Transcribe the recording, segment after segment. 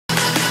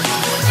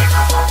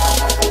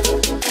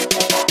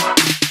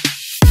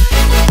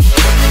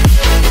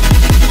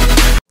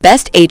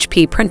best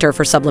HP printer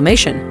for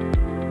sublimation.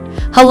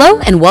 Hello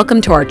and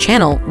welcome to our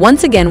channel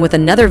once again with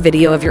another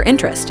video of your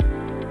interest.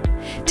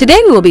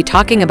 Today we will be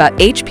talking about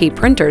HP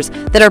printers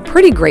that are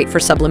pretty great for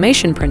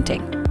sublimation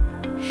printing.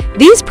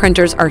 These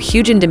printers are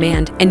huge in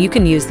demand and you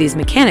can use these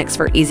mechanics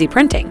for easy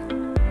printing.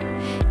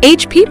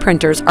 HP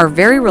printers are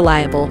very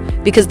reliable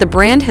because the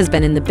brand has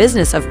been in the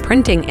business of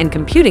printing and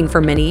computing for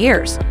many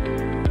years.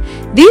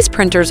 These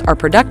printers are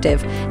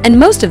productive and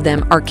most of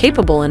them are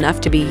capable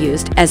enough to be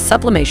used as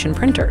sublimation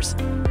printers.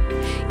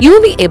 You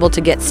will be able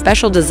to get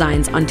special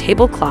designs on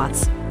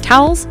tablecloths,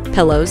 towels,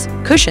 pillows,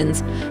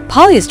 cushions,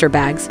 polyester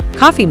bags,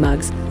 coffee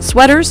mugs,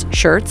 sweaters,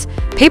 shirts,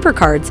 paper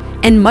cards,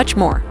 and much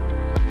more.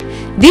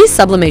 These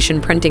sublimation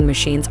printing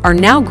machines are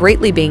now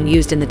greatly being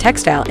used in the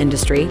textile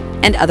industry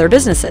and other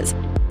businesses.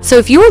 So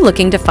if you are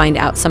looking to find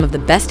out some of the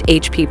best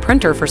HP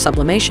printer for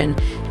sublimation,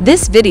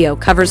 this video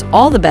covers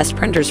all the best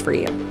printers for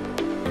you.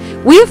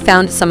 We have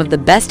found some of the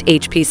best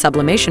HP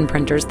sublimation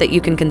printers that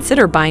you can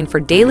consider buying for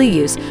daily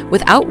use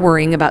without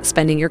worrying about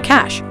spending your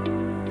cash.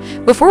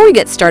 Before we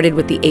get started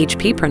with the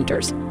HP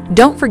printers,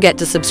 don't forget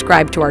to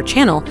subscribe to our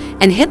channel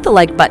and hit the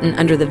like button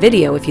under the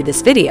video if you like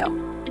this video.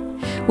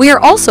 We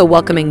are also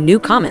welcoming new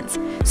comments,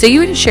 so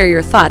you can share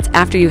your thoughts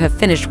after you have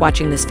finished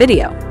watching this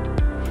video.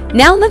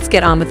 Now let's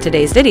get on with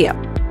today's video.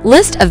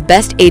 List of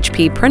best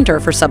HP printer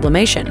for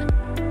sublimation.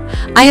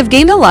 I have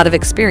gained a lot of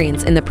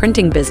experience in the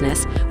printing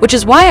business, which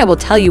is why I will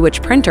tell you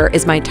which printer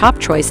is my top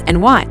choice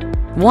and why.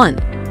 1.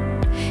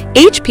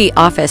 HP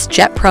Office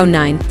Jet Pro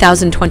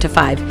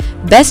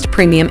 9025 Best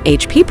Premium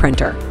HP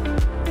Printer.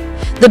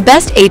 The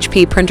best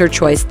HP printer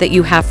choice that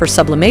you have for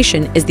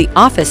sublimation is the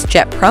Office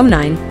Jet Pro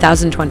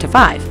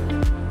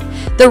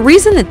 9025. The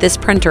reason that this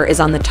printer is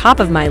on the top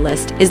of my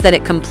list is that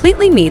it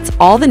completely meets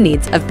all the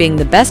needs of being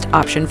the best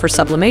option for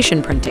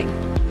sublimation printing.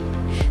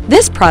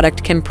 This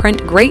product can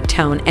print great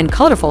tone and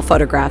colorful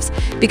photographs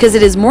because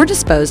it is more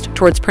disposed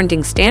towards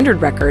printing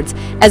standard records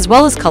as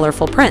well as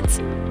colorful prints.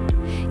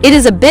 It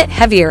is a bit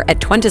heavier at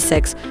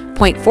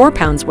 26.4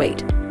 pounds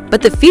weight,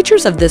 but the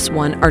features of this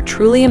one are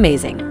truly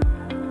amazing.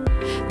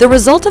 The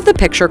result of the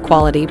picture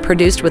quality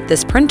produced with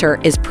this printer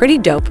is pretty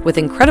dope with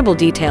incredible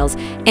details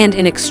and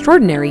an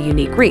extraordinary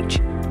unique reach.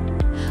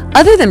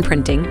 Other than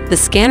printing, the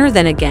scanner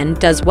then again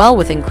does well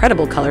with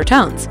incredible color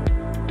tones.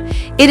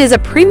 It is a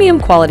premium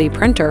quality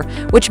printer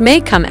which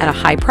may come at a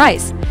high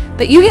price,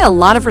 but you get a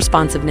lot of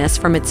responsiveness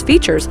from its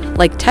features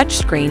like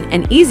touchscreen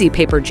and easy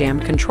paper jam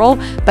control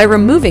by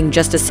removing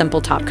just a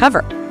simple top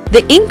cover.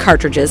 The ink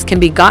cartridges can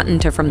be gotten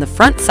to from the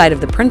front side of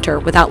the printer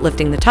without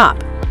lifting the top.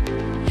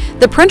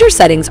 The printer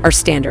settings are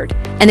standard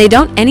and they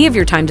don't any of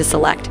your time to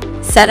select,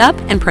 set up,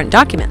 and print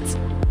documents.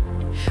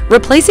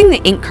 Replacing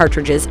the ink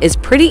cartridges is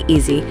pretty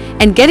easy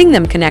and getting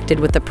them connected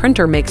with the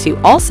printer makes you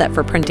all set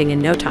for printing in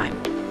no time.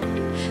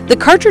 The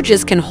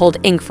cartridges can hold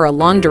ink for a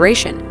long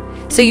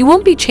duration, so you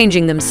won't be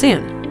changing them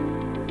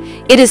soon.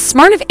 It is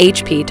smart of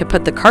HP to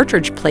put the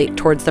cartridge plate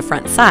towards the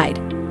front side.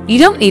 You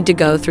don't need to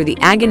go through the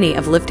agony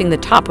of lifting the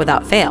top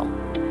without fail.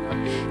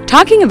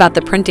 Talking about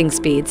the printing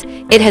speeds,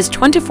 it has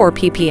 24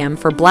 ppm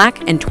for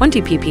black and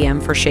 20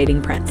 ppm for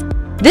shading prints.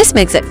 This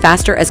makes it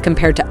faster as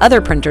compared to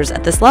other printers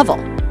at this level.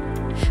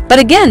 But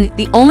again,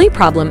 the only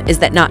problem is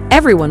that not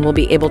everyone will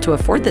be able to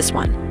afford this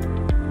one.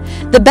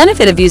 The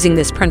benefit of using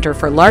this printer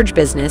for large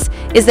business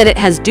is that it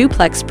has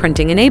duplex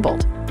printing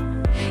enabled.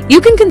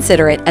 You can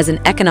consider it as an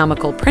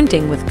economical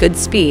printing with good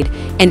speed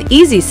and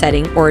easy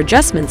setting or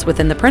adjustments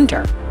within the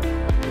printer.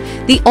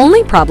 The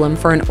only problem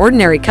for an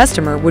ordinary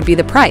customer would be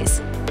the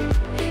price.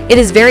 It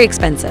is very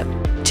expensive.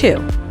 2.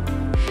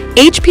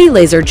 HP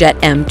LaserJet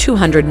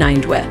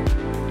M209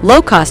 DWI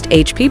Low-cost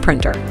HP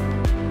printer.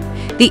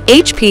 The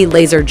HP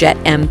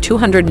LaserJet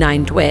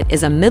M209 DWI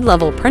is a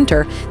mid-level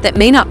printer that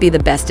may not be the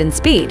best in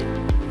speed,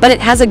 but it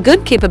has a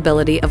good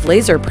capability of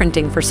laser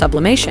printing for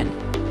sublimation.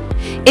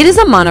 It is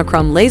a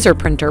monochrome laser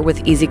printer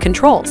with easy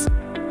controls.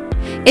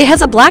 It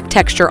has a black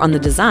texture on the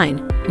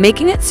design,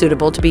 making it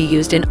suitable to be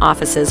used in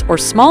offices or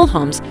small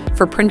homes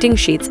for printing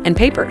sheets and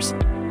papers.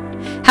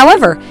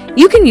 However,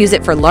 you can use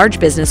it for large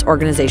business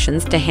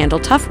organizations to handle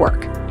tough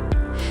work.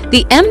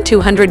 The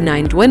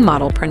M209 DWI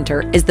model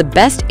printer is the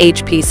best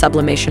HP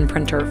sublimation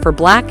printer for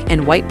black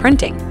and white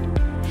printing.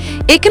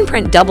 It can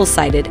print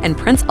double-sided and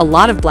prints a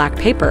lot of black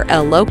paper at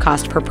a low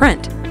cost per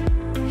print.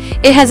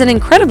 It has an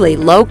incredibly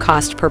low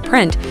cost per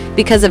print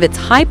because of its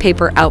high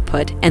paper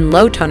output and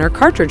low toner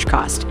cartridge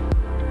cost.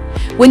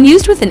 When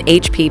used with an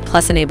HP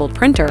Plus enabled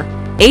printer,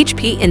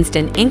 HP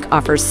Instant Ink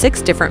offers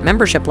 6 different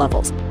membership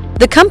levels.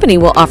 The company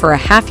will offer a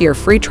half-year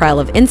free trial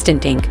of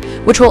Instant Ink,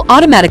 which will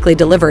automatically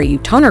deliver you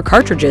toner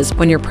cartridges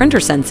when your printer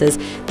senses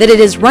that it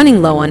is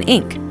running low on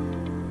ink.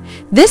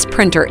 This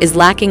printer is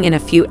lacking in a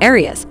few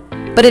areas,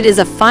 but it is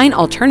a fine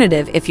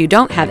alternative if you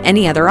don't have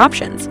any other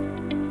options.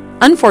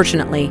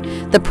 Unfortunately,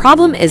 the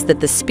problem is that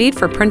the speed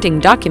for printing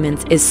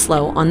documents is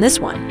slow on this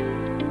one.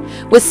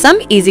 With some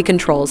easy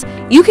controls,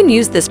 you can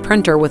use this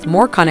printer with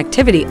more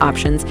connectivity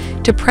options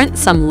to print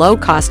some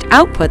low-cost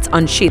outputs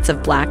on sheets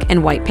of black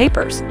and white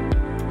papers.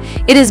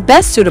 It is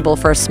best suitable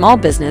for a small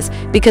business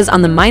because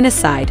on the minus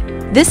side,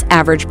 This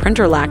average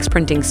printer lacks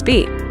printing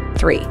speed.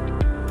 3.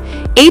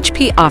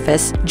 HP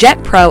Office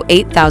Jet Pro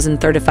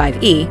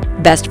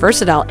 8035E Best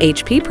Versatile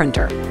HP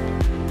Printer.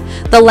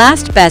 The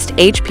last best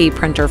HP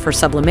printer for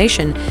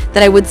sublimation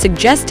that I would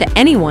suggest to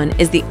anyone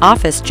is the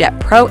Office Jet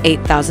Pro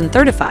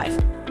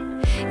 8035.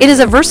 It is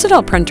a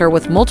versatile printer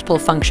with multiple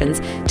functions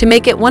to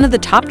make it one of the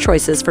top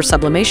choices for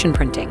sublimation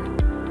printing.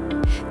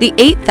 The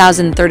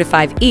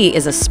 8035E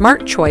is a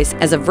smart choice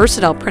as a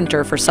versatile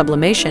printer for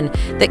sublimation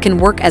that can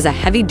work as a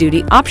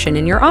heavy-duty option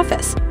in your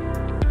office.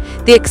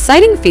 The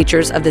exciting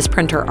features of this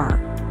printer are: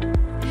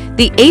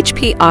 the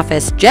HP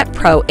Office Jet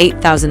Pro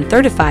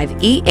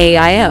 8035E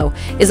AIO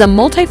is a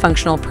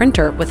multifunctional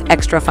printer with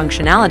extra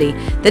functionality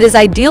that is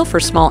ideal for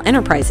small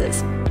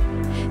enterprises.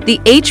 The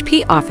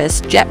HP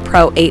Office Jet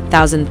Pro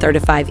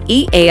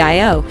 8035E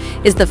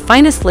AIO is the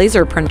finest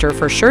laser printer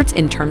for shirts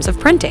in terms of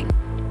printing.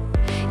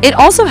 It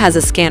also has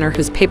a scanner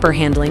whose paper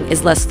handling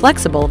is less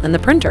flexible than the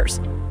printers.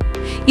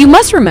 You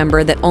must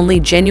remember that only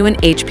genuine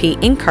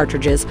HP ink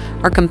cartridges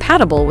are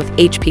compatible with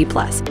HP+.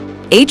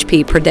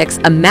 HP predicts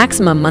a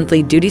maximum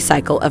monthly duty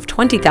cycle of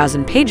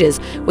 20,000 pages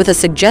with a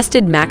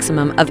suggested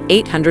maximum of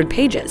 800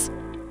 pages.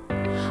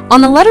 On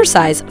the letter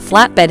size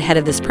flatbed head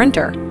of this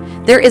printer,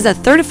 there is a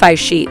 35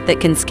 sheet that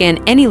can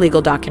scan any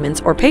legal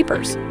documents or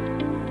papers.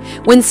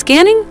 When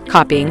scanning,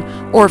 copying,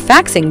 or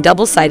faxing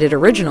double-sided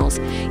originals,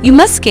 you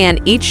must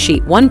scan each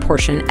sheet one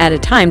portion at a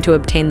time to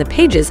obtain the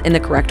pages in the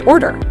correct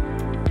order.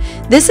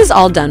 This is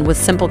all done with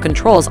simple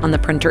controls on the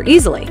printer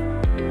easily.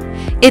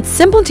 It's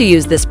simple to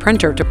use this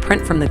printer to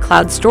print from the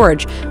cloud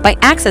storage by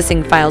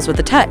accessing files with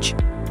a touch.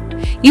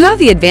 You have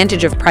the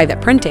advantage of private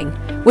printing,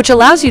 which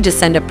allows you to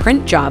send a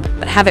print job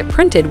but have it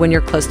printed when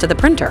you're close to the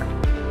printer.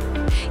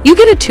 You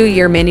get a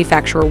 2-year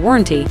manufacturer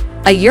warranty,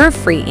 a year of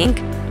free ink,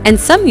 and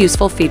some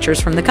useful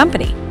features from the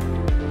company.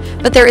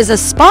 But there is a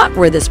spot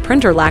where this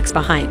printer lags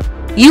behind.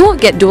 You won't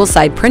get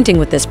dual-side printing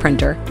with this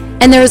printer,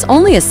 and there is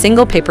only a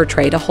single paper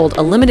tray to hold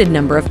a limited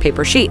number of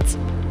paper sheets.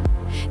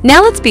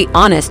 Now let's be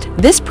honest,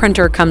 this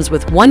printer comes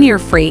with 1-year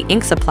free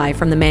ink supply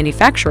from the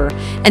manufacturer,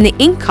 and the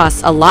ink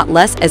costs a lot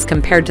less as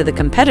compared to the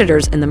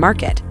competitors in the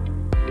market.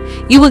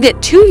 You will get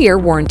 2-year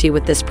warranty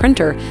with this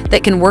printer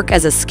that can work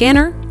as a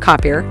scanner,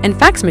 copier, and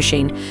fax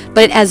machine,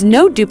 but it has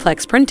no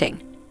duplex printing.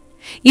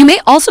 You may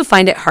also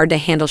find it hard to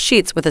handle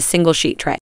sheets with a single sheet tray.